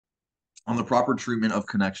On the Proper Treatment of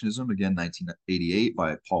Connectionism, again, 1988,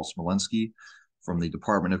 by Paul Smolensky from the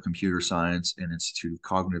Department of Computer Science and Institute of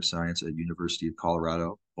Cognitive Science at University of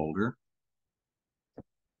Colorado, Boulder.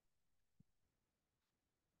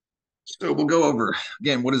 So we'll go over,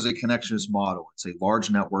 again, what is a connectionist model? It's a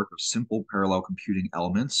large network of simple parallel computing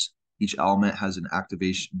elements. Each element has an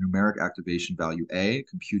numeric activation value A,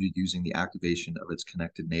 computed using the activation of its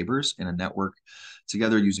connected neighbors in a network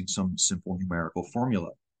together using some simple numerical formula.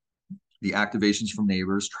 The activations from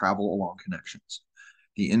neighbors travel along connections.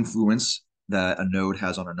 The influence that a node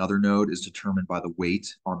has on another node is determined by the weight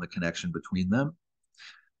on the connection between them.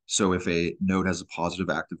 So if a node has a positive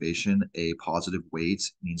activation, a positive weight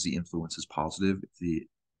means the influence is positive. If the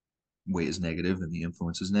weight is negative, then the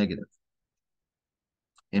influence is negative.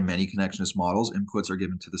 In many connectionist models, inputs are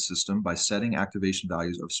given to the system by setting activation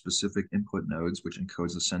values of specific input nodes, which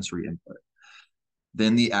encodes the sensory input.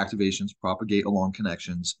 Then the activations propagate along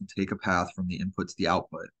connections and take a path from the input to the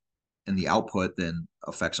output, and the output then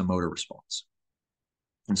affects a motor response.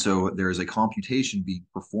 And so there is a computation being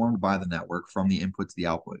performed by the network from the input to the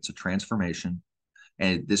output. It's a transformation,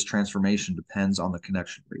 and this transformation depends on the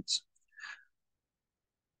connection rates.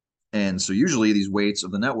 And so usually these weights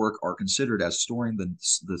of the network are considered as storing the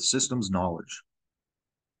system's knowledge.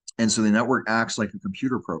 And so the network acts like a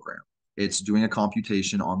computer program. It's doing a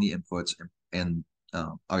computation on the inputs and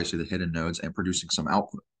obviously the hidden nodes and producing some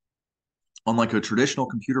output. Unlike a traditional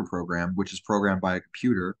computer program, which is programmed by a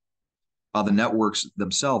computer, the networks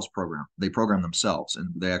themselves they program themselves,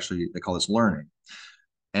 and they call this learning.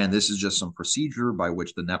 And this is just some procedure by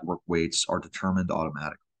which the network weights are determined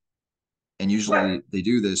automatically. And usually they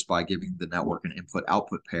do this by giving the network an input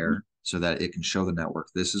output pair so that it can show the network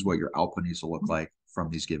this is what your output needs to look like from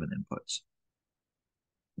these given inputs.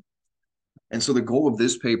 And so the goal of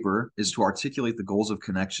this paper is to articulate the goals of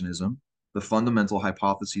connectionism, the fundamental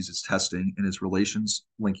hypotheses it's testing, and its relations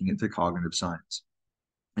linking it to cognitive science.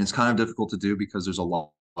 And it's kind of difficult to do because there's a lot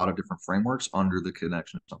of different frameworks under the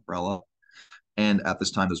connectionist umbrella. And at this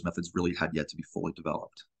time, those methods really had yet to be fully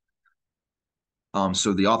developed.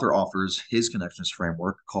 So the author offers his connectionist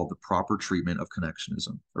framework called the Proper Treatment of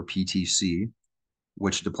Connectionism, or PTC,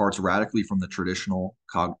 which departs radically from the traditional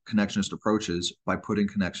connectionist approaches by putting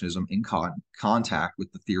connectionism in contact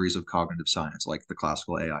with the theories of cognitive science, like the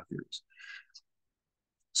classical AI theories.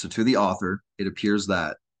 So to the author, it appears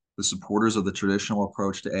that the supporters of the traditional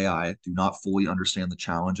approach to AI do not fully understand the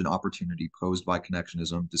challenge and opportunity posed by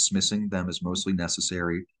connectionism, dismissing them as mostly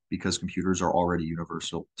necessary because computers are already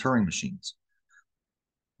universal Turing machines.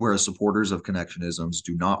 Whereas supporters of connectionisms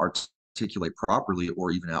do not articulate properly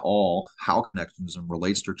or even at all how connectionism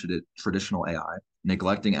relates to traditional AI,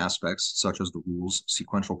 neglecting aspects such as the rules,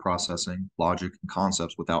 sequential processing, logic, and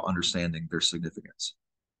concepts without understanding their significance.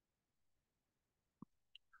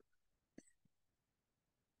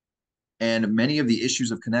 And many of the issues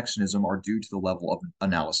of connectionism are due to the level of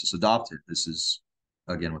analysis adopted. This is,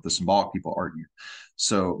 again, what the symbolic people argue.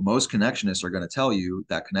 So most connectionists are going to tell you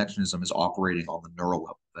that connectionism is operating on the neural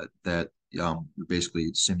level, that you're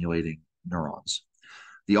basically simulating neurons.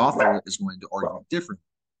 The author is going to argue differently.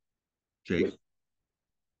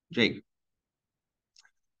 Jake.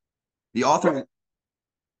 The author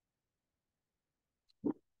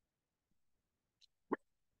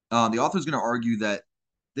is going to argue that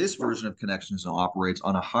this version of connectionism operates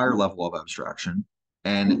on a higher level of abstraction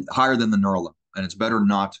and higher than the neural level, and it's better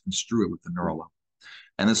not to construe it with the neural level.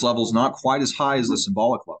 And this level is not quite as high as the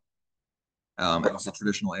symbolic level, as the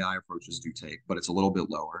traditional AI approaches do take, but it's a little bit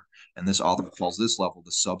lower. And this author calls this level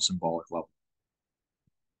the sub-symbolic level.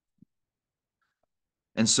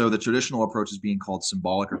 And so the traditional approach is being called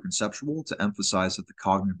symbolic or conceptual to emphasize that the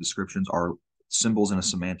cognitive descriptions are symbols in a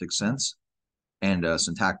semantic sense and a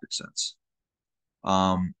syntactic sense.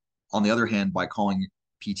 On the other hand, by calling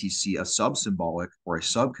PTC a sub-symbolic or a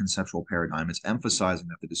sub-conceptual paradigm, it's emphasizing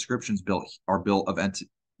that the descriptions are built of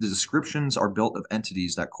entities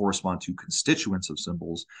that correspond to constituents of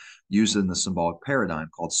symbols used in the symbolic paradigm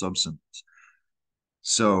called subsymbols.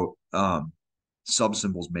 So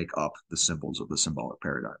subsymbols make up the symbols of the symbolic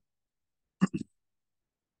paradigm.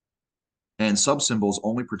 And subsymbols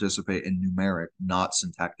only participate in numeric, not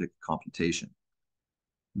syntactic computation.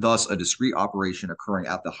 Thus, a discrete operation occurring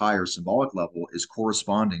at the higher symbolic level is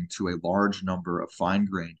corresponding to a large number of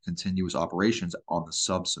fine-grained continuous operations on the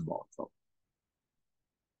sub-symbolic level.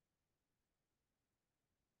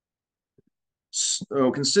 So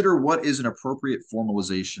consider what is an appropriate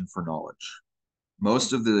formalization for knowledge.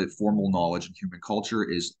 Most of the formal knowledge in human culture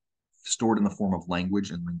is stored in the form of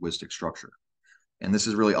language and linguistic structure. And this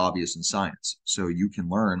is really obvious in science. So you can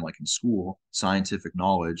learn, like in school, scientific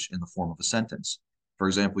knowledge in the form of a sentence. For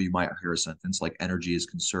example, you might hear a sentence like energy is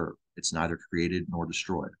conserved. It's neither created nor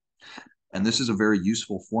destroyed. And this is a very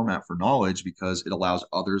useful format for knowledge because it allows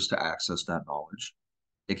others to access that knowledge.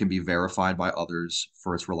 It can be verified by others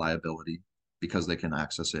for its reliability because they can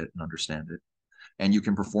access it and understand it. And you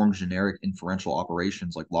can perform generic inferential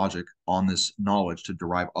operations like logic on this knowledge to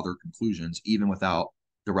derive other conclusions, even without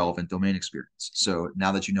the relevant domain experience. So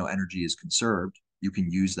now that you know energy is conserved, you can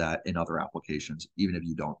use that in other applications, even if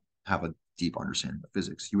you don't have a deep understanding of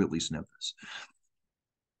physics. You at least know this.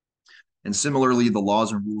 And similarly, the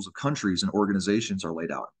laws and rules of countries and organizations are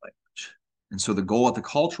laid out in language. And so the goal at the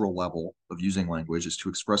cultural level of using language is to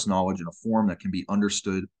express knowledge in a form that can be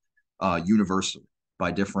understood universally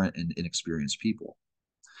by different and inexperienced people.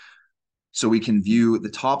 So we can view the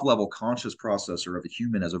top level conscious processor of a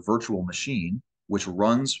human as a virtual machine, which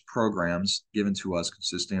runs programs given to us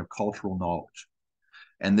consisting of cultural knowledge.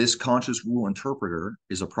 And this conscious rule interpreter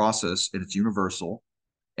is a process and it's universal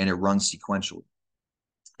and it runs sequentially.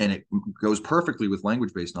 And it goes perfectly with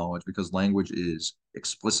language-based knowledge because language is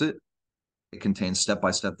explicit. It contains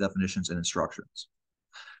step-by-step definitions and instructions.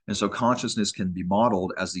 And so consciousness can be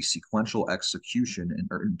modeled as the sequential execution and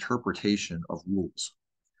interpretation of rules.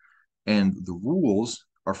 And the rules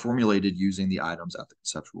are formulated using the items at the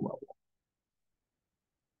conceptual level.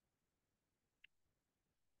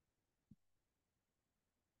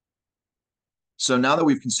 So now that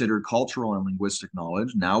we've considered cultural and linguistic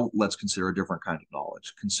knowledge, now let's consider a different kind of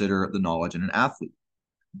knowledge. Consider the knowledge in an athlete,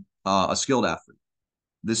 a skilled athlete.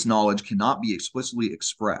 This knowledge cannot be explicitly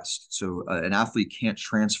expressed. So an athlete can't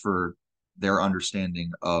transfer their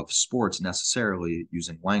understanding of sports necessarily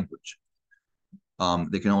using language.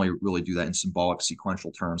 They can only really do that in symbolic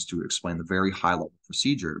sequential terms to explain the very high level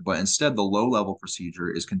procedure. But instead, the low level procedure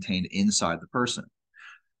is contained inside the person.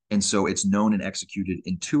 And so it's known and executed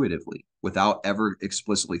intuitively without ever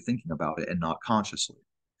explicitly thinking about it and not consciously.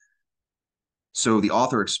 So the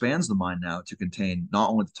author expands the mind now to contain not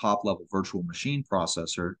only the top level virtual machine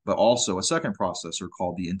processor, but also a second processor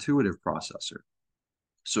called the intuitive processor.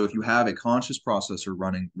 So if you have a conscious processor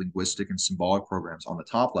running linguistic and symbolic programs on the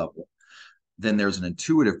top level, then there's an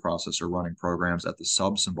intuitive processor running programs at the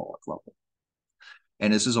sub-symbolic level.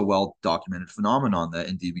 And this is a well-documented phenomenon that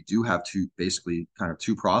indeed we do have basically kind of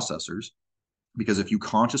two processors, because if you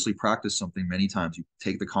consciously practice something many times, you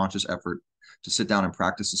take the conscious effort to sit down and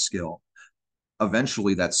practice a skill,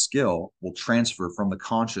 eventually that skill will transfer from the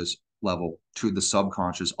conscious level to the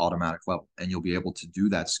subconscious automatic level, and you'll be able to do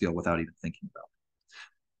that skill without even thinking about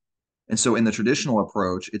it. And so in the traditional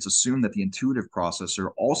approach, it's assumed that the intuitive processor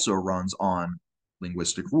also runs on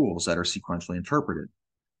linguistic rules that are sequentially interpreted.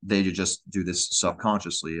 They just do this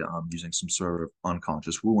subconsciously using some sort of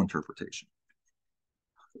unconscious rule interpretation.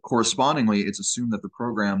 Correspondingly, it's assumed that the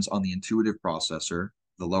programs on the intuitive processor,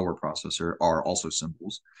 the lower processor, are also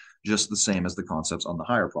symbols, just the same as the concepts on the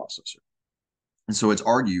higher processor. And so it's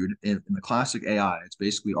argued in the classic AI, it's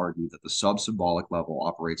basically argued that the sub-symbolic level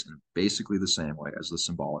operates in basically the same way as the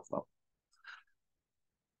symbolic level.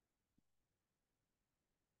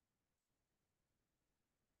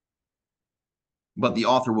 But the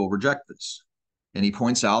author will reject this. And he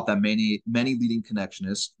points out that many leading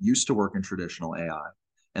connectionists used to work in traditional AI,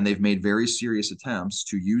 and they've made very serious attempts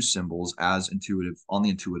to use symbols as intuitive on the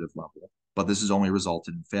intuitive level, but this has only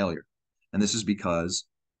resulted in failure. And this is because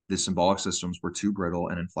the symbolic systems were too brittle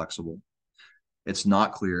and inflexible. It's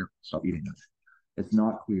not clear, stop eating that. It's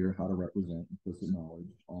not clear how to represent implicit knowledge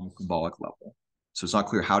on a symbolic level. So it's not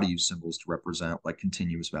clear how to use symbols to represent like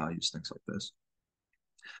continuous values, things like this.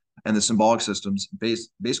 And the symbolic systems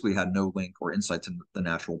basically had no link or insight to the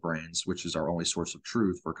natural brains, which is our only source of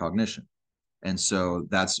truth for cognition. And so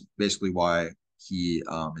that's basically why he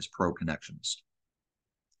is pro-connectionist.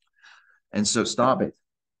 And so stop it.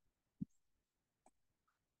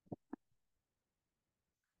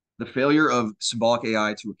 The failure of symbolic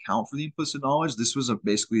AI to account for the implicit knowledge, this was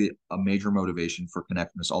basically a major motivation for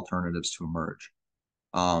connectionist alternatives to emerge,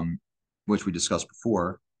 which we discussed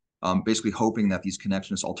before. Basically hoping that these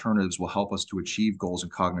connectionist alternatives will help us to achieve goals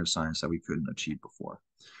in cognitive science that we couldn't achieve before.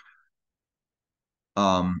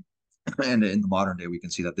 And in the modern day, we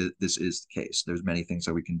can see that this is the case. There's many things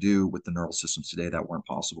that we can do with the neural systems today that weren't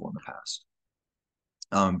possible in the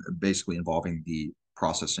past. Basically involving the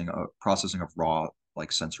processing of raw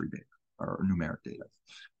like sensory data or numeric data.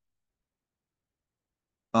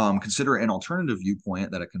 Consider an alternative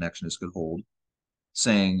viewpoint that a connectionist could hold,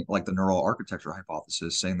 saying like the neural architecture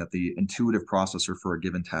hypothesis, saying that the intuitive processor for a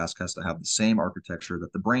given task has to have the same architecture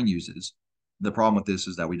that the brain uses. The problem with this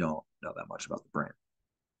is that we don't know that much about the brain.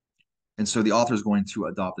 And so the author is going to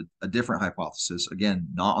adopt a different hypothesis, again,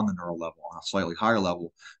 not on the neural level, on a slightly higher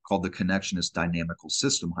level, called the connectionist dynamical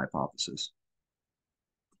system hypothesis.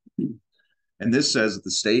 And this says that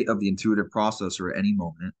the state of the intuitive processor at any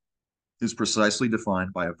moment is precisely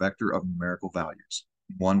defined by a vector of numerical values,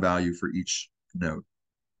 one value for each node.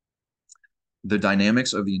 The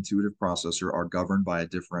dynamics of the intuitive processor are governed by a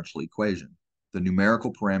differential equation. The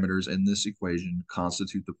numerical parameters in this equation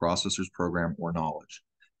constitute the processor's program or knowledge.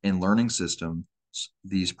 In learning systems,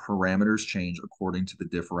 these parameters change according to the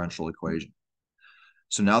differential equation.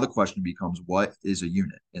 So now the question becomes, what is a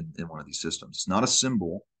unit in one of these systems? It's not a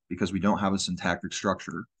symbol because we don't have a syntactic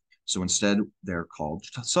structure. So instead, they're called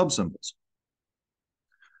subsymbols.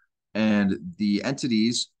 And the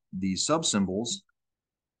entities, the subsymbols,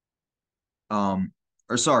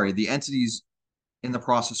 the entities in the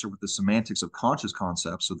processor with the semantics of conscious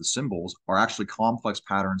concepts, so the symbols, are actually complex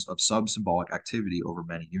patterns of subsymbolic activity over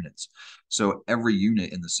many units. So every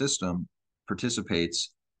unit in the system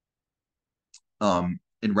participates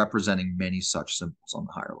in representing many such symbols on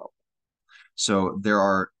the higher level. So there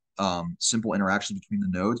are simple interactions between the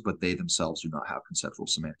nodes, but they themselves do not have conceptual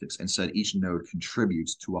semantics. Instead, each node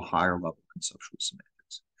contributes to a higher level conceptual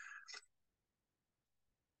semantics.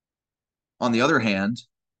 On the other hand,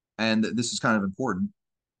 and this is kind of important,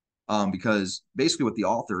 because basically what the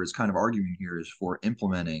author is kind of arguing here is for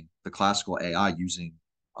implementing the classical AI using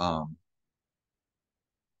kind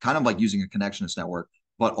of like using a connectionist network,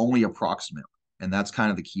 but only approximately. And that's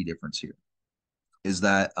kind of the key difference here, is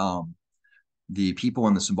that the people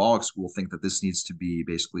in the symbolic school think that this needs to be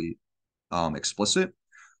basically explicit,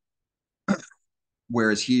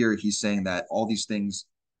 whereas here he's saying that all these things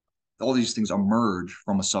emerge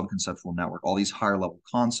from a subconceptual network. All these higher level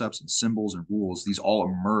concepts and symbols and rules, these all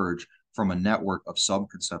emerge from a network of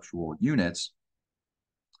subconceptual units.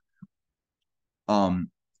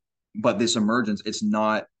 But this emergence, it's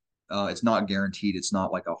not guaranteed. It's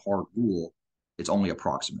not like a hard rule. It's only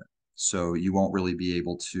approximate. So you won't really be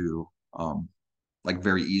able to like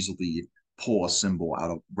very easily pull a symbol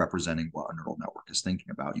out of representing what a neural network is thinking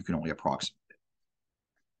about. You can only approximate it.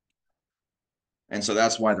 And so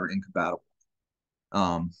that's why they're incompatible.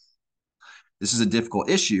 This is a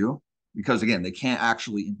difficult issue because, again, they can't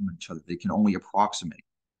actually implement each other. They can only approximate.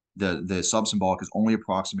 The sub-symbolic is only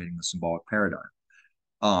approximating the symbolic paradigm.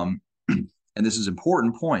 And this is an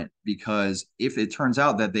important point because if it turns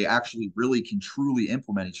out that they actually really can truly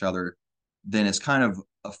implement each other, then it's kind of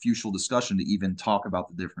a futile discussion to even talk about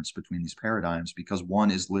the difference between these paradigms because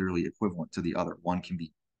one is literally equivalent to the other. One can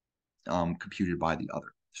be computed by the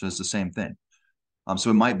other. So it's the same thing. So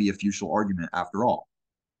it might be a futile argument after all.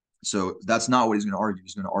 So that's not what he's going to argue.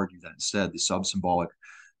 He's going to argue that instead the sub-symbolic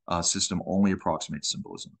system only approximates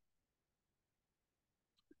symbolism.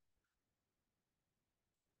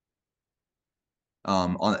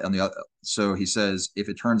 On the other, so he says, if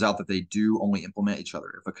it turns out that they do only implement each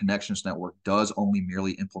other, if a connectionist network does only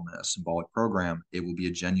merely implement a symbolic program, it will be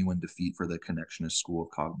a genuine defeat for the connectionist school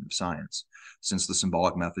of cognitive science, since the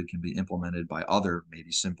symbolic method can be implemented by other,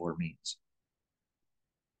 maybe simpler means.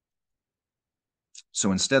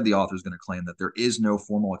 So instead, the author is going to claim that there is no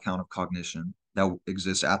formal account of cognition that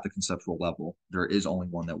exists at the conceptual level. There is only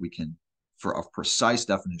one that we can, for a precise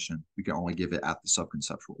definition, we can only give it at the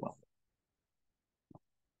subconceptual level.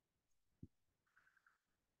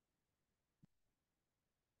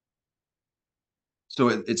 So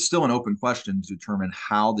it's still an open question to determine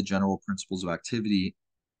how the general principles of activity,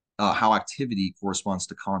 how activity corresponds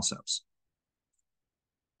to concepts.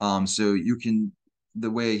 So you can, the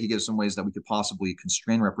way he gives some ways that we could possibly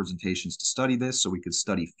constrain representations to study this. So we could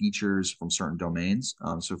study features from certain domains.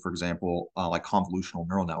 So for example, like convolutional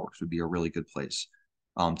neural networks would be a really good place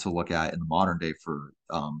to look at in the modern day for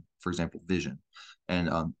example, vision. And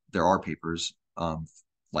there are papers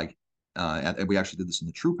like, and we actually did this in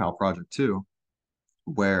the TruePal project too,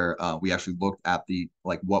 where we actually looked at the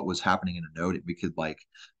like what was happening in a node and we could like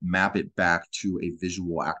map it back to a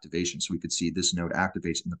visual activation, so we could see this node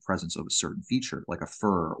activates in the presence of a certain feature like a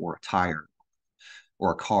fur or a tire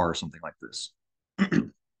or a car or something like this.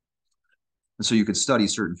 And so you could study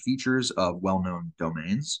certain features of well-known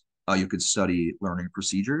domains. You could study learning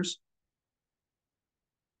procedures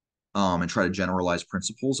and try to generalize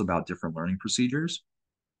principles about different learning procedures.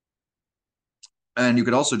 And you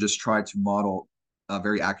could also just try to model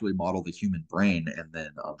very accurately model the human brain and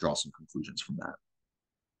then draw some conclusions from that.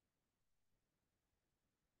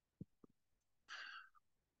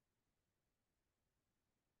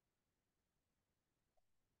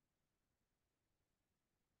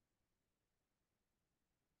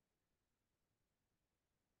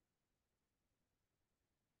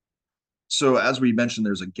 So as we mentioned,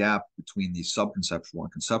 there's a gap between the subconceptual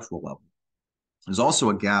and conceptual level. There's also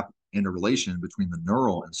a gap and a relation between the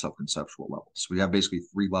neural and subconceptual levels. We have basically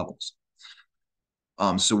three levels.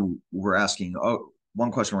 So we're asking, one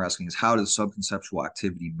question we're asking is, how does subconceptual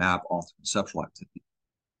activity map onto conceptual activity?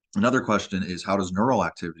 Another question is, how does neural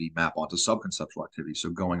activity map onto subconceptual activity? So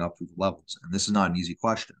going up through the levels. And this is not an easy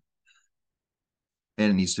question. And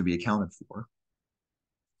it needs to be accounted for.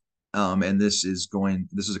 And this is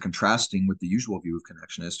a contrasting with the usual view of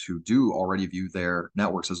connectionists who do already view their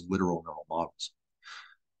networks as literal neural models.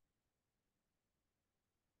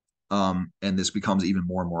 And this becomes even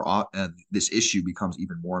more and more, this issue becomes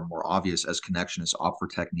even more and more obvious as connectionists opt for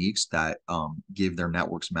techniques that give their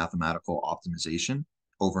networks mathematical optimization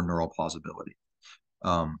over neural plausibility.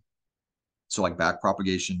 So like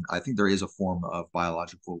backpropagation, I think there is a form of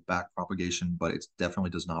biological backpropagation, but it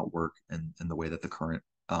definitely does not work in the way that the current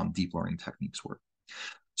deep learning techniques work.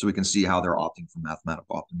 So we can see how they're opting for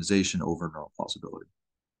mathematical optimization over neural plausibility.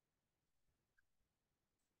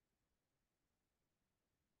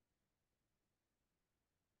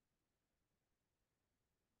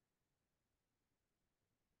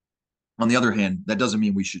 On the other hand, that doesn't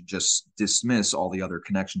mean we should just dismiss all the other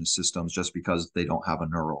connectionist systems just because they don't have a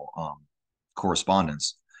neural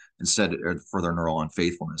correspondence. Instead, for their neural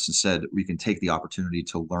unfaithfulness. Instead, we can take the opportunity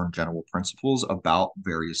to learn general principles about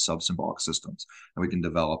various subsymbolic systems, and we can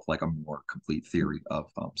develop like a more complete theory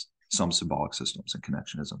of some symbolic systems and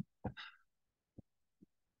connectionism.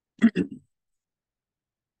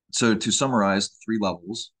 So to summarize the three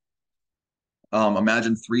levels,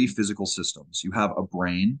 imagine three physical systems. You have a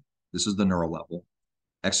brain, this is the neural level,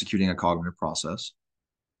 executing a cognitive process.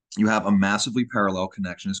 You have a massively parallel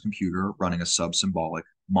connectionist computer running a subsymbolic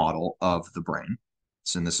model of the brain.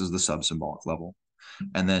 So this is the subsymbolic level.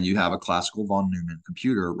 And then you have a classical von Neumann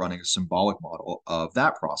computer running a symbolic model of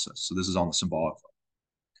that process. So this is on the symbolic level.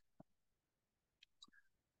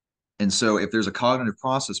 And so if there's a cognitive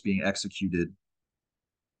process being executed,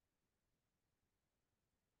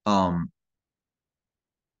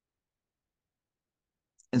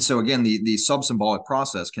 and so again, the subsymbolic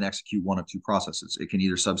process can execute one of two processes. It can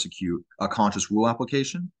either substitute a conscious rule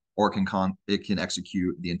application, or it can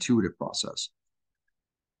execute the intuitive process.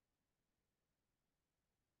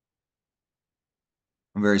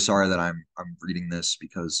 I'm very sorry that I'm reading this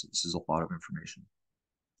because this is a lot of information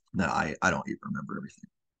that I don't even remember everything.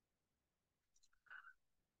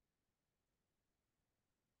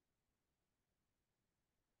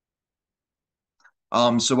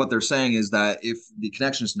 So what they're saying is that if the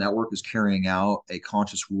connectionist network is carrying out a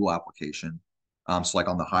conscious rule application, so like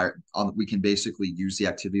we can basically use the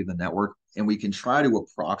activity of the network and we can try to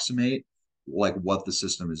approximate like what the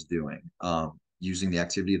system is doing using the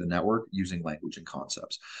activity of the network, using language and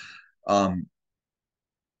concepts.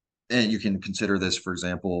 And you can consider this, for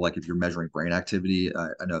example, like if you're measuring brain activity.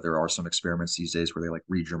 I know there are some experiments these days where they like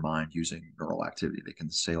read your mind using neural activity. They can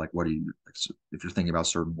say like, what do you, if you're thinking about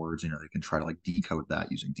certain words, they can try to like decode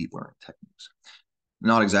that using deep learning techniques.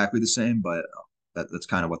 Not exactly the same, but that's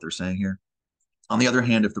kind of what they're saying here. On the other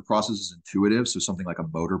hand, if the process is intuitive, so something like a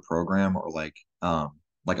motor program or like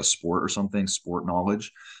a sport or something, sport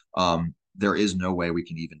knowledge, there is no way we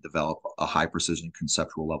can even develop a high precision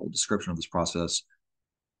conceptual level description of this process.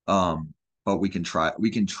 But we can try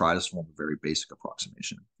to form a very basic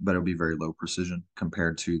approximation, but it'll be very low precision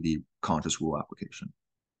compared to the conscious rule application.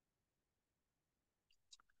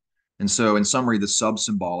 And so in summary, the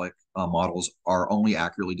subsymbolic models are only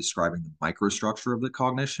accurately describing the microstructure of the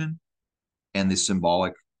cognition, and the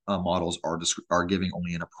symbolic models are giving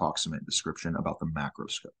only an approximate description about the macro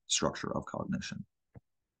structure of cognition.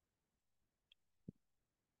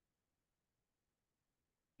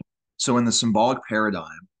 So in the symbolic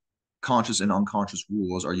paradigm, conscious and unconscious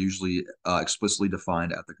rules are usually explicitly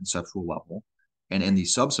defined at the conceptual level. And in the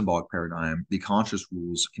subsymbolic paradigm, the conscious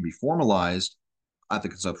rules can be formalized at the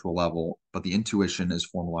conceptual level, but the intuition is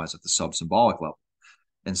formalized at the subsymbolic level.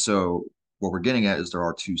 And so what we're getting at is there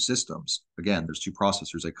are two systems. Again, there's two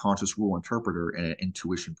processors, a conscious rule interpreter and an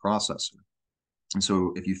intuition processor. And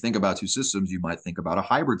so if you think about two systems, you might think about a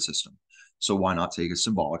hybrid system. So why not take a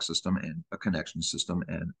symbolic system and a connection system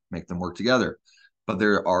and make them work together? But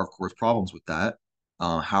there are, of course, problems with that.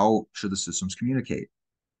 How should the systems communicate?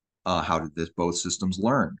 How did both systems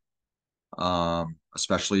learn?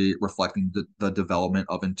 Especially reflecting the development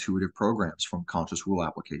of intuitive programs from conscious rule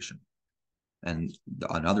application and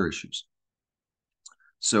other issues.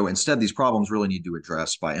 So instead, these problems really need to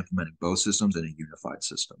address by implementing both systems in a unified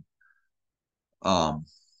system. And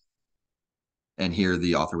here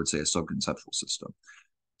the author would say a subconceptual system.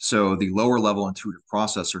 So the lower level intuitive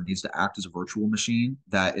processor needs to act as a virtual machine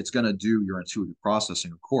that it's going to do your intuitive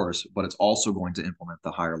processing, of course, but it's also going to implement the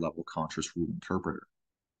higher level conscious rule interpreter.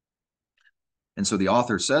 And so the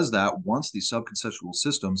author says that once these subconceptual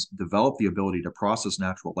systems develop the ability to process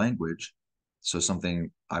natural language, so something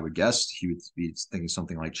I would guess he would be thinking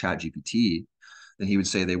something like ChatGPT, then he would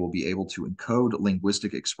say they will be able to encode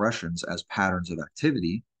linguistic expressions as patterns of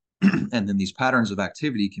activity. And then these patterns of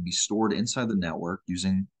activity can be stored inside the network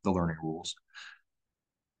using the learning rules.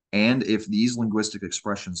 And if these linguistic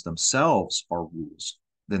expressions themselves are rules,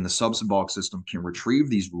 then the subsymbolic system can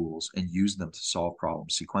retrieve these rules and use them to solve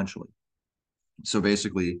problems sequentially. So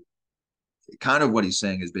basically, kind of what he's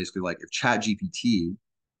saying is basically like if ChatGPT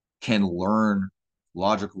can learn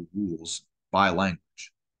logical rules by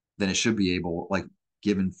language, then it should be able, like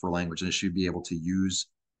given for language, and it should be able to use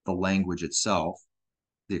the language itself,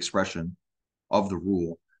 the expression of the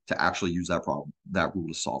rule, to actually use that rule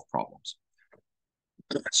to solve problems.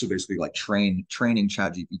 So basically, like training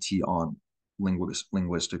ChatGPT on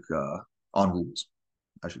linguistic on rules,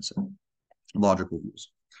 I should say, logical rules.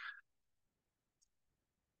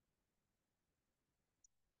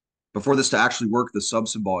 But for this to actually work, the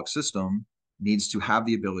subsymbolic system needs to have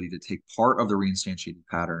the ability to take part of the reinstantiated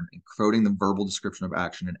pattern, encoding the verbal description of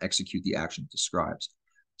action, and execute the action it describes.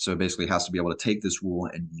 So it basically has to be able to take this rule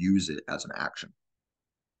and use it as an action.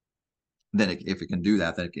 Then if it can do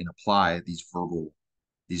that, then it can apply these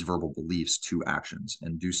verbal beliefs to actions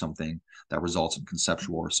and do something that results in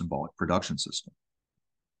conceptual or symbolic production system.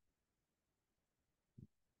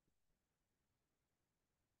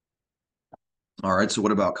 All right, so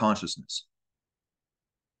what about consciousness?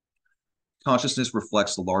 Consciousness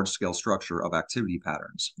reflects the large-scale structure of activity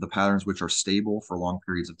patterns, the patterns which are stable for long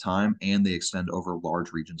periods of time, and they extend over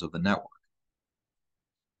large regions of the network.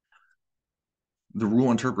 The rule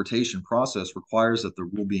interpretation process requires that the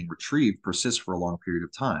rule being retrieved persists for a long period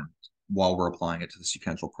of time while we're applying it to the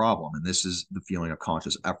sequential problem. And this is the feeling of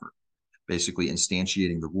conscious effort, basically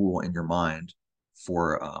instantiating the rule in your mind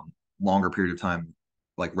for a longer period of time,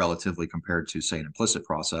 like relatively compared to, say, an implicit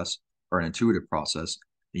process or an intuitive process.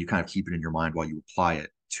 You kind of keep it in your mind while you apply it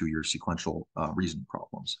to your sequential reasoning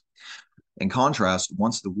problems. In contrast,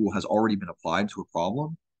 once the rule has already been applied to a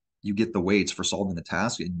problem, you get the weights for solving the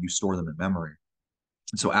task and you store them in memory.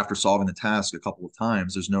 And so after solving the task a couple of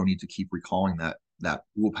times, there's no need to keep recalling that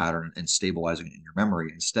rule pattern and stabilizing it in your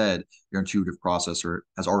memory. Instead, your intuitive processor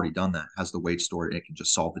has already done that, has the weight stored, and it can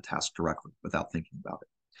just solve the task directly without thinking about it,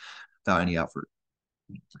 without any effort.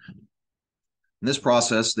 And this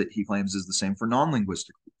process that he claims is the same for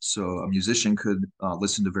non-linguistic rules. So a musician could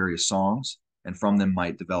listen to various songs and from them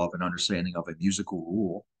might develop an understanding of a musical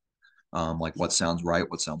rule, like what sounds right,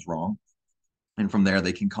 what sounds wrong. And from there,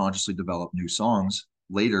 they can consciously develop new songs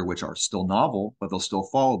later, which are still novel, but they'll still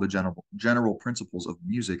follow the general principles of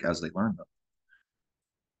music as they learn them.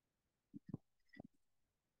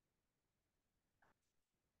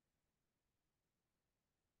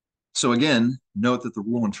 So again, note that the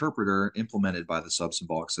rule interpreter implemented by the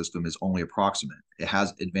subsymbolic system is only approximate. It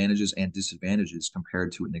has advantages and disadvantages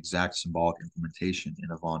compared to an exact symbolic implementation in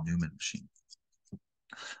a von Neumann machine.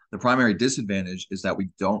 The primary disadvantage is that we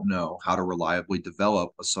don't know how to reliably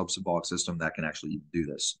develop a subsymbolic system that can actually even do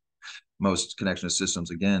this. Most connectionist systems,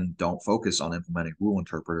 again, don't focus on implementing rule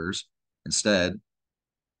interpreters. Instead,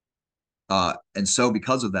 and so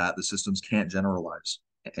because of that, the systems can't generalize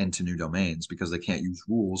into new domains because they can't use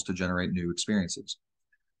rules to generate new experiences.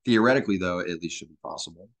 Theoretically, though, it at least should be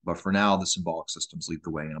possible. But for now, the symbolic systems lead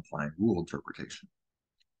the way in applying rule interpretation.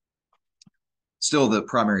 Still, the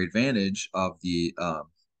primary advantage of the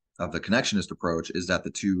connectionist approach is that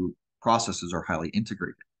the two processes are highly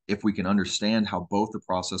integrated. If we can understand how both the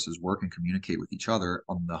processes work and communicate with each other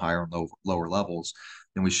on the higher and lower levels,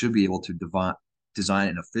 then we should be able to design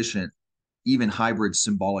an efficient, even hybrid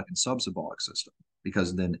symbolic and subsymbolic system.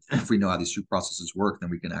 Because then if we know how these two processes work,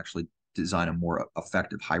 then we can actually design a more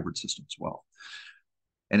effective hybrid system as well.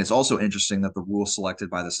 And it's also interesting that the rule selected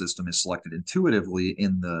by the system is selected intuitively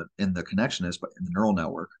in the connectionist, but in the neural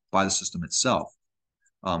network by the system itself.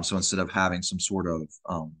 So instead of having some sort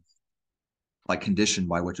of like condition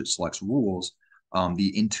by which it selects rules,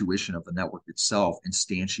 the intuition of the network itself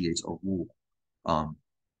instantiates a rule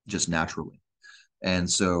just naturally. And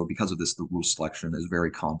so because of this, the rule selection is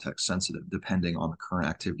very context sensitive, depending on the current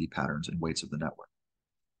activity patterns and weights of the network.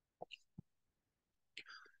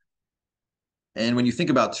 And when you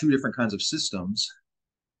think about two different kinds of systems,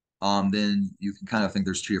 then you can kind of think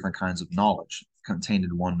there's two different kinds of knowledge contained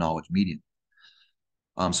in one knowledge medium.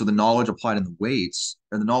 So the knowledge applied in the weights,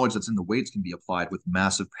 or the knowledge that's in the weights can be applied with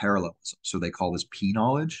massive parallelism. So they call this P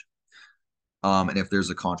knowledge. And if there's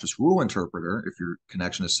a conscious rule interpreter, if your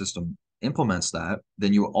connectionist system implements that,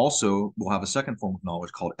 then you also will have a second form of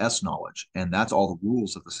knowledge called S knowledge. And that's all the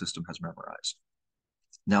rules that the system has memorized.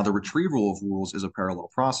 Now, the retrieval of rules is a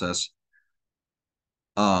parallel process.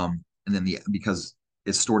 And then because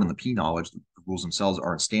it's stored in the P knowledge, the rules themselves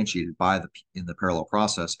are instantiated in the parallel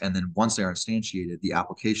process. And then once they are instantiated, the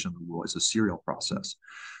application of the rule is a serial process.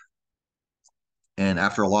 And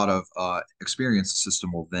after a lot of experience, the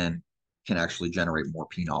system will then can actually generate more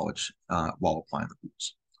P knowledge while applying the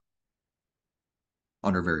rules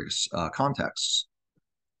under various contexts.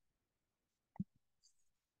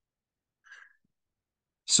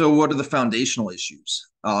 So what are the foundational issues?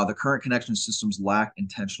 The current connection systems lack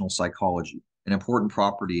intentional psychology, an important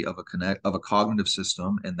property of a cognitive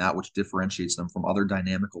system, and that which differentiates them from other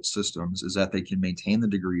dynamical systems is that they can maintain the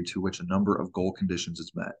degree to which a number of goal conditions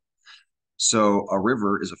is met. So a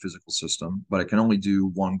river is a physical system, but it can only do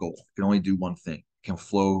one goal. It can only do one thing. It can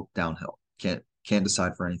flow downhill. Can't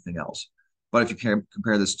decide for anything else. But if you can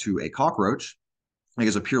compare this to a cockroach, I think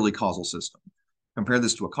it's a purely causal system. Compare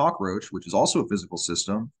this to a cockroach, which is also a physical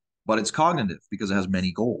system, but it's cognitive because it has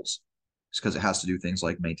many goals. It's because it has to do things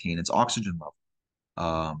like maintain its oxygen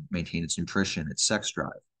level, maintain its nutrition, its sex drive.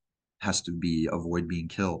 It has to avoid being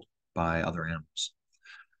killed by other animals.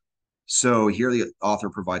 So here the author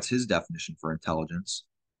provides his definition for intelligence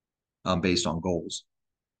based on goals.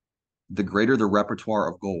 The greater the repertoire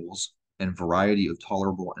of goals and variety of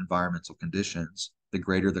tolerable environmental conditions, the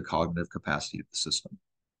greater the cognitive capacity of the system.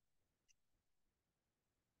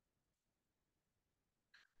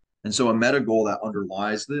 And so a meta goal that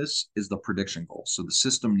underlies this is the prediction goal. So the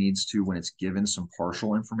system needs to, when it's given some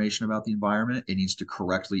partial information about the environment, it needs to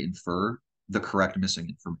correctly infer the correct missing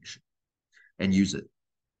information and use it.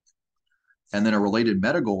 And then a related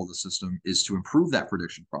meta goal of the system is to improve that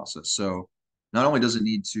prediction process. So not only does it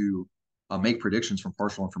need to make predictions from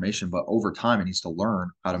partial information, but over time it needs to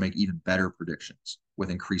learn how to make even better predictions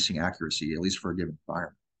with increasing accuracy, at least for a given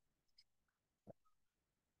environment.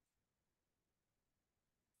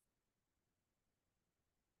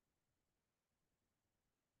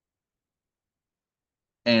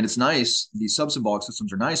 And it's nice, these sub-symbolic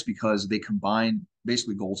systems are nice because they combine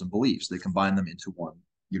basically goals and beliefs. They combine them into one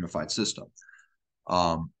unified system.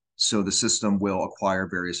 So the system will acquire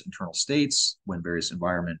various internal states when various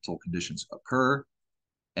environmental conditions occur,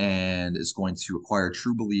 and is going to acquire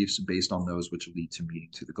true beliefs based on those which lead to meeting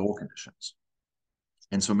to the goal conditions.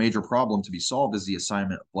 And so a major problem to be solved is the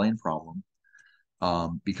assignment of blame problem,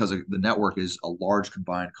 because the network is a large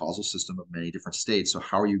combined causal system of many different states. So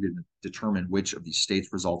how are you going to determine which of these states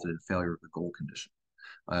resulted in failure of the goal condition?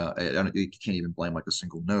 You can't even blame like a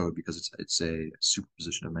single node because it's a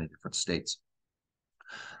superposition of many different states.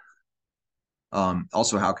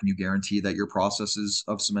 Also, how can you guarantee that your processes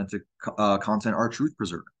of semantic content are truth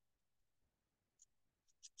preserving?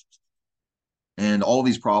 And all of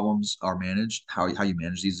these problems are managed. How you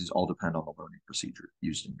manage these all depend on the learning procedure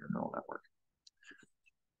used in your neural network.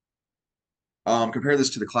 Compare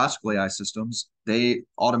this to the classical AI systems. They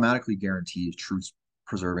automatically guarantee truth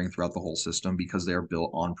preserving throughout the whole system because they are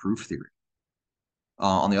built on proof theory.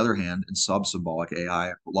 On the other hand, in sub-symbolic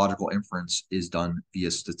AI, logical inference is done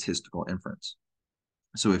via statistical inference.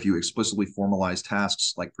 So if you explicitly formalize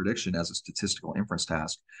tasks like prediction as a statistical inference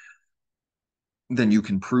task, then you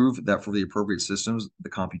can prove that for the appropriate systems, the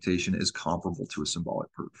computation is comparable to a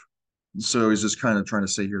symbolic proof. So he's just kind of trying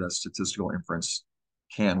to say here that statistical inference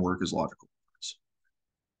can work as logical inference.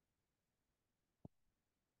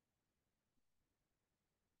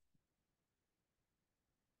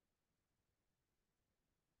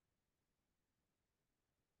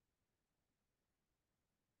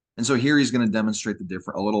 And so here he's going to demonstrate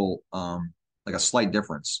like a slight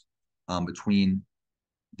difference between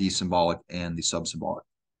the symbolic and the sub-symbolic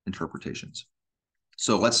interpretations.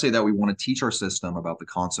 So let's say that we want to teach our system about the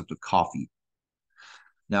concept of coffee.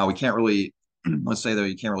 Now we can't really, let's say that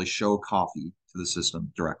you can't really show coffee to the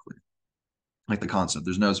system directly, like the concept.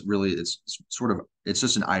 There's no really, it's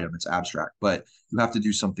just an item, it's abstract, but you have to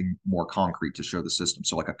do something more concrete to show the system.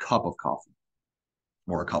 So like a cup of coffee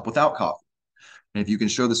or a cup without coffee. And if you can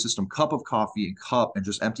show the system cup of coffee and cup and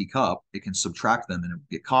just empty cup, it can subtract them and it will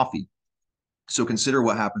get coffee. So consider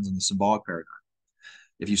what happens in the symbolic paradigm.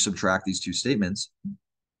 If you subtract these two statements,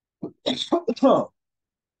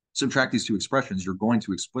 subtract these two expressions, you're going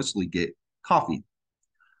to explicitly get coffee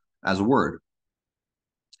as a word.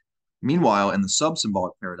 Meanwhile, in the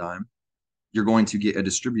sub-symbolic paradigm, you're going to get a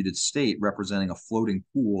distributed state representing a floating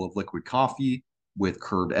pool of liquid coffee with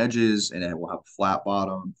curved edges, and it will have a flat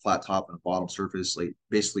bottom, flat top, and a bottom surface, like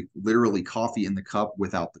basically literally coffee in the cup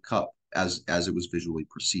without the cup as it was visually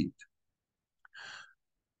perceived.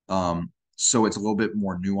 So it's a little bit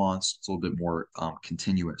more nuanced, it's a little bit more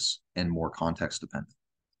continuous and more context dependent.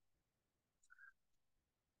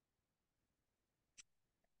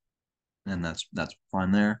 And that's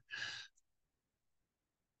fine there.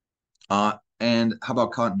 And how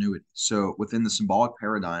about continuity? So within the symbolic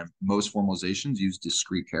paradigm, most formalizations use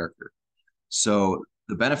discrete character. So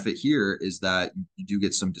the benefit here is that you do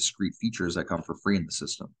get some discrete features that come for free in the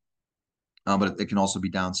system, but it can also be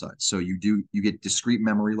downside. So you get discrete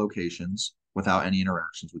memory locations without any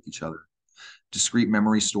interactions with each other, discrete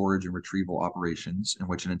memory storage and retrieval operations in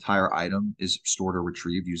which an entire item is stored or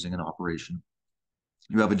retrieved using an operation.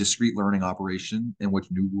 You have a discrete learning operation in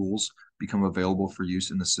which new rules become available for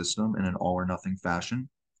use in the system in an all or nothing fashion.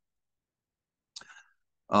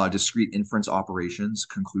 Discrete inference operations,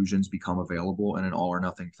 conclusions become available in an all or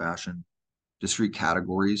nothing fashion. Discrete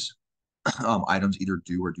categories, items either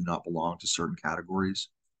do or do not belong to certain categories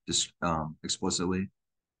explicitly,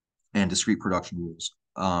 and discrete production rules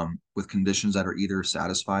with conditions that are either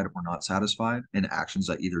satisfied or not satisfied, and actions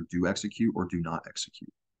that either do execute or do not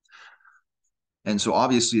execute. And so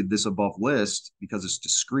obviously this above list, because it's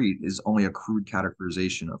discrete, is only a crude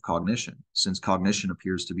categorization of cognition, since cognition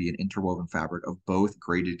appears to be an interwoven fabric of both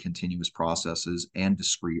graded continuous processes and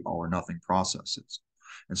discrete all or nothing processes.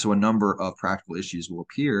 And so a number of practical issues will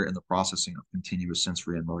appear in the processing of continuous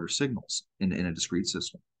sensory and motor signals in a discrete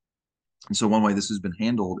system. And so one way this has been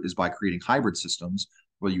handled is by creating hybrid systems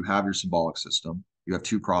where you have your symbolic system, you have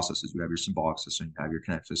two processes, you have your symbolic system, you have your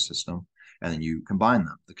connectionist system, and then you combine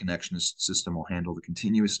them. The connectionist system will handle the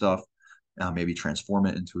continuous stuff, maybe transform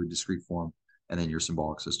it into a discrete form, and then your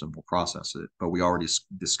symbolic system will process it. But we already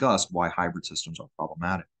discussed why hybrid systems are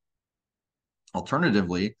problematic.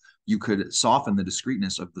 Alternatively, you could soften the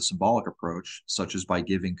discreteness of the symbolic approach, such as by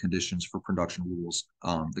giving conditions for production rules.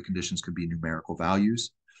 The conditions could be numerical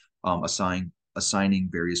values, assigning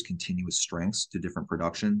various continuous strengths to different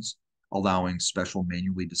productions, allowing special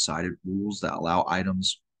manually decided rules that allow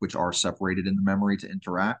items which are separated in the memory to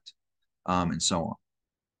interact, and so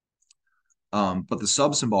on. But the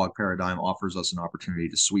sub-symbolic paradigm offers us an opportunity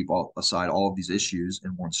to sweep aside all of these issues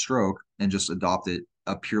in one stroke and just adopt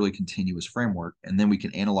a purely continuous framework. And then we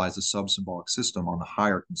can analyze the sub-symbolic system on the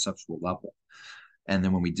higher conceptual level. And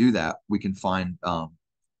then when we do that, we can find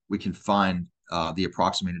the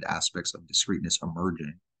approximated aspects of discreteness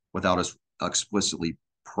emerging without us explicitly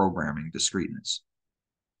programming discreteness.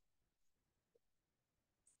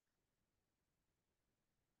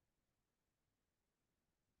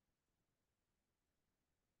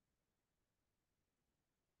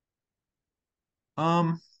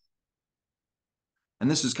 Um,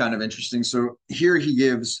 and this is kind of interesting. So here he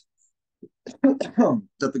gives that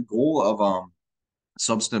the goal of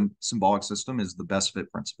sub-symbolic system is the best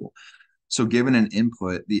fit principle. So given an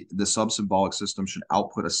input, the sub-symbolic system should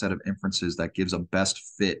output a set of inferences that gives a best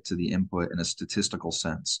fit to the input in a statistical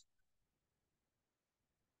sense.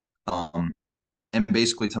 Um, and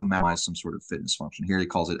basically to maximize some sort of fitness function. Here he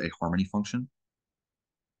calls it a harmony function.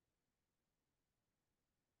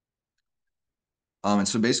 And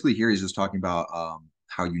so basically here he's just talking about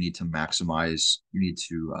how you need to maximize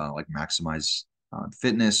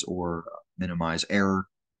fitness or minimize error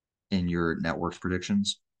in your network's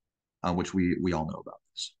predictions, which we all know about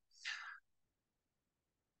this.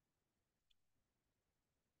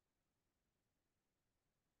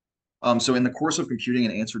 So in the course of computing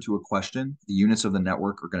an answer to a question, the units of the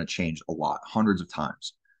network are going to change a lot, hundreds of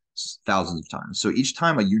times, thousands of times. So each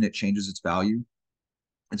time a unit changes its value,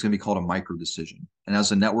 it's going to be called a micro decision. And as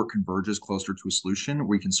the network converges closer to a solution,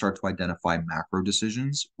 we can start to identify macro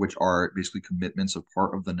decisions, which are basically commitments of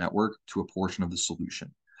part of the network to a portion of the solution.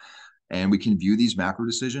 And we can view these macro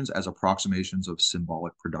decisions as approximations of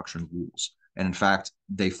symbolic production rules. And in fact,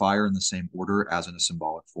 they fire in the same order as in a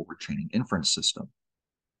symbolic forward chaining inference system.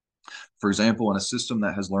 For example, in a system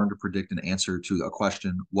that has learned to predict an answer to a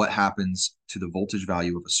question, what happens to the voltage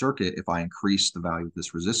value of a circuit if I increase the value of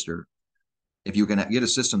this resistor? If you can get a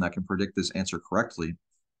system that can predict this answer correctly,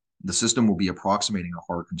 the system will be approximating a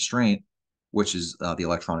hard constraint, which is the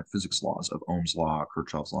electronic physics laws of Ohm's law,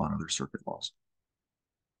 Kirchhoff's law, and other circuit laws.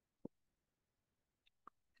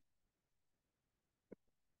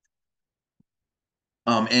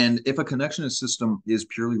 And if a connectionist system is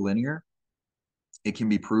purely linear, it can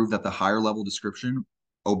be proved that the higher level description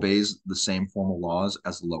obeys the same formal laws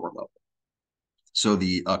as the lower level. So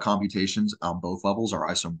the computations on both levels are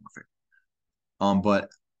isomorphic. But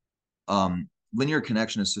linear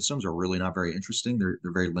connectionist systems are really not very interesting. They're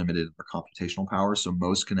very limited in their computational power. So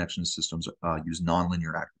most connectionist systems use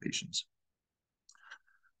nonlinear activations.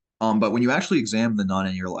 But when you actually examine the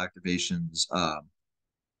nonlinear activations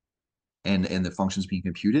and the functions being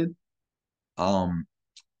computed. Um,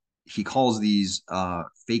 he calls these or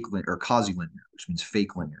quasi-linear, which means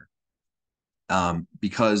fake linear,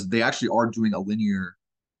 because they actually are doing a linear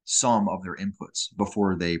sum of their inputs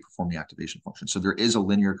before they perform the activation function. So there is a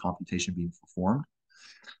linear computation being performed,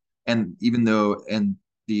 and even though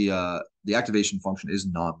the activation function is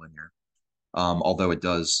nonlinear, although it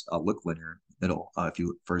does look linear. It'll, if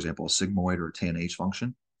you, for example, a sigmoid or a tanh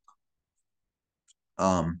function.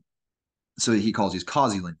 Um, so he calls these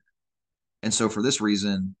quasi-linear. And so for this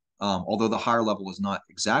reason, although the higher level is not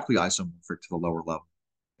exactly isomorphic to the lower level,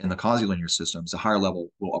 in the quasi-linear systems, the higher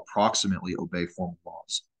level will approximately obey formal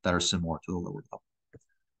laws that are similar to the lower level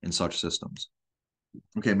in such systems.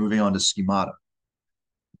 Okay, moving on to schemata.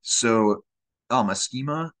 So a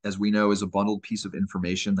schema, as we know, is a bundled piece of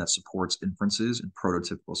information that supports inferences in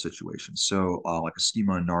prototypical situations. So like a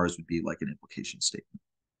schema in NARS would be like an implication statement.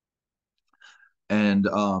 And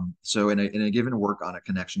so in a given work on a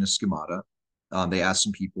connectionist schemata, they asked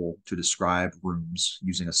some people to describe rooms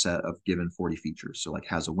using a set of given 40 features. So like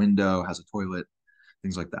has a window, has a toilet,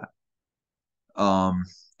 things like that.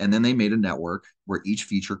 And then they made a network where each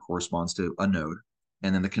feature corresponds to a node.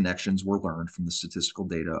 And then the connections were learned from the statistical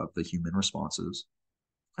data of the human responses.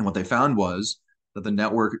 And what they found was that the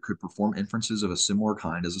network could perform inferences of a similar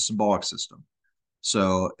kind as a symbolic system.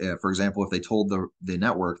 So, for example, if they told the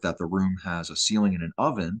network that the room has a ceiling and an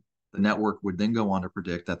oven, the network would then go on to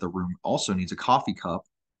predict that the room also needs a coffee cup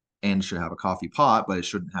and should have a coffee pot, but it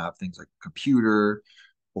shouldn't have things like a computer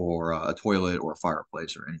or a toilet or a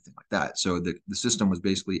fireplace or anything like that. So the system was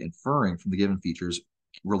basically inferring from the given features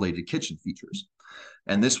related kitchen features.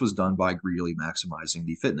 And this was done by greedily maximizing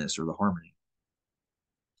the fitness or the harmony.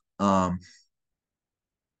 Um,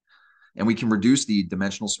 and we can reduce the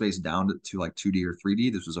dimensional space down to like 2D or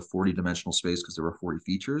 3D. This was a 40 dimensional space because there were 40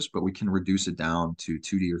 features, but we can reduce it down to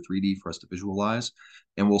 2D or 3D for us to visualize.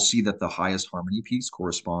 And we'll see that the highest harmony peaks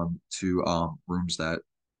correspond to rooms that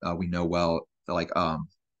we know well,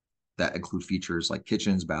 that include features like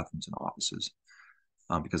kitchens, bathrooms, and offices,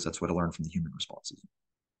 because that's what I learned from the human responses.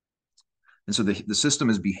 And so the system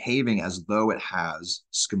is behaving as though it has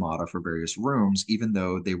schemata for various rooms, even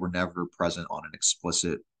though they were never present on an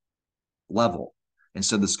explicit level.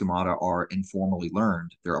 Instead, the schemata are informally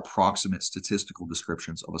learned. They're approximate statistical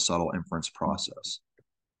descriptions of a subtle inference process.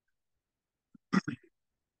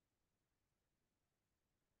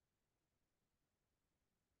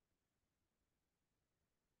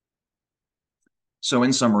 So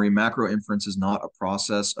in summary, macro inference is not a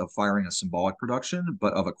process of firing a symbolic production,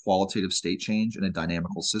 but of a qualitative state change in a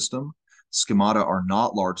dynamical system. Schemata are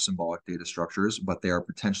not large symbolic data structures, but they are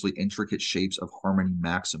potentially intricate shapes of harmony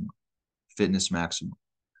maxima, fitness maxima.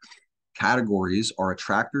 Categories are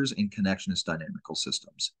attractors in connectionist dynamical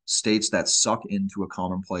systems, states that suck into a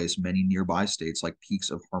commonplace many nearby states like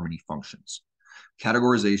peaks of harmony functions.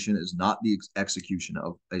 Categorization is not the execution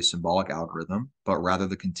of a symbolic algorithm, but rather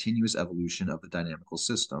the continuous evolution of the dynamical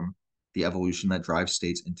system, the evolution that drives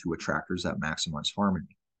states into attractors that maximize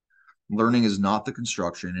harmony. Learning is not the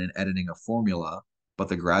construction and editing of formula, but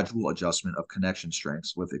the gradual adjustment of connection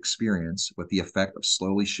strengths with experience, with the effect of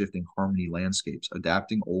slowly shifting harmony landscapes,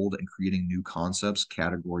 adapting old and creating new concepts,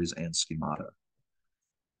 categories, and schemata.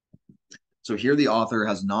 So here the author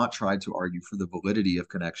has not tried to argue for the validity of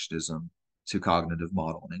connectionism to cognitive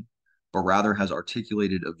modeling, but rather has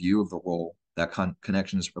articulated a view of the role that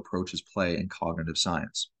connectionist approaches play in cognitive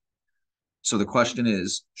science. So the question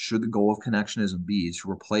is, should the goal of connectionism be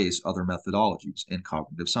to replace other methodologies in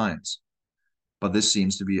cognitive science? But this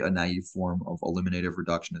seems to be a naive form of eliminative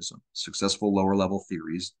reductionism. Successful lower level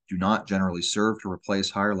theories do not generally serve to replace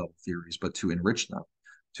higher level theories, but to enrich them,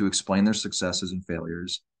 to explain their successes and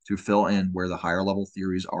failures, to fill in where the higher level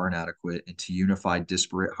theories are inadequate, and to unify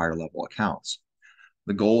disparate higher level accounts.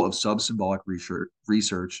 The goal of sub-symbolic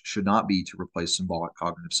research should not be to replace symbolic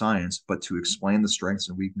cognitive science, but to explain the strengths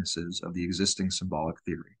and weaknesses of the existing symbolic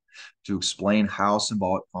theory, to explain how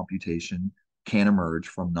symbolic computation can emerge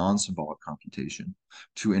from non-symbolic computation,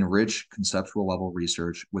 to enrich conceptual level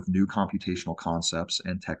research with new computational concepts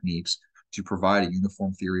and techniques, to provide a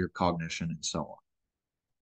uniform theory of cognition, and so on.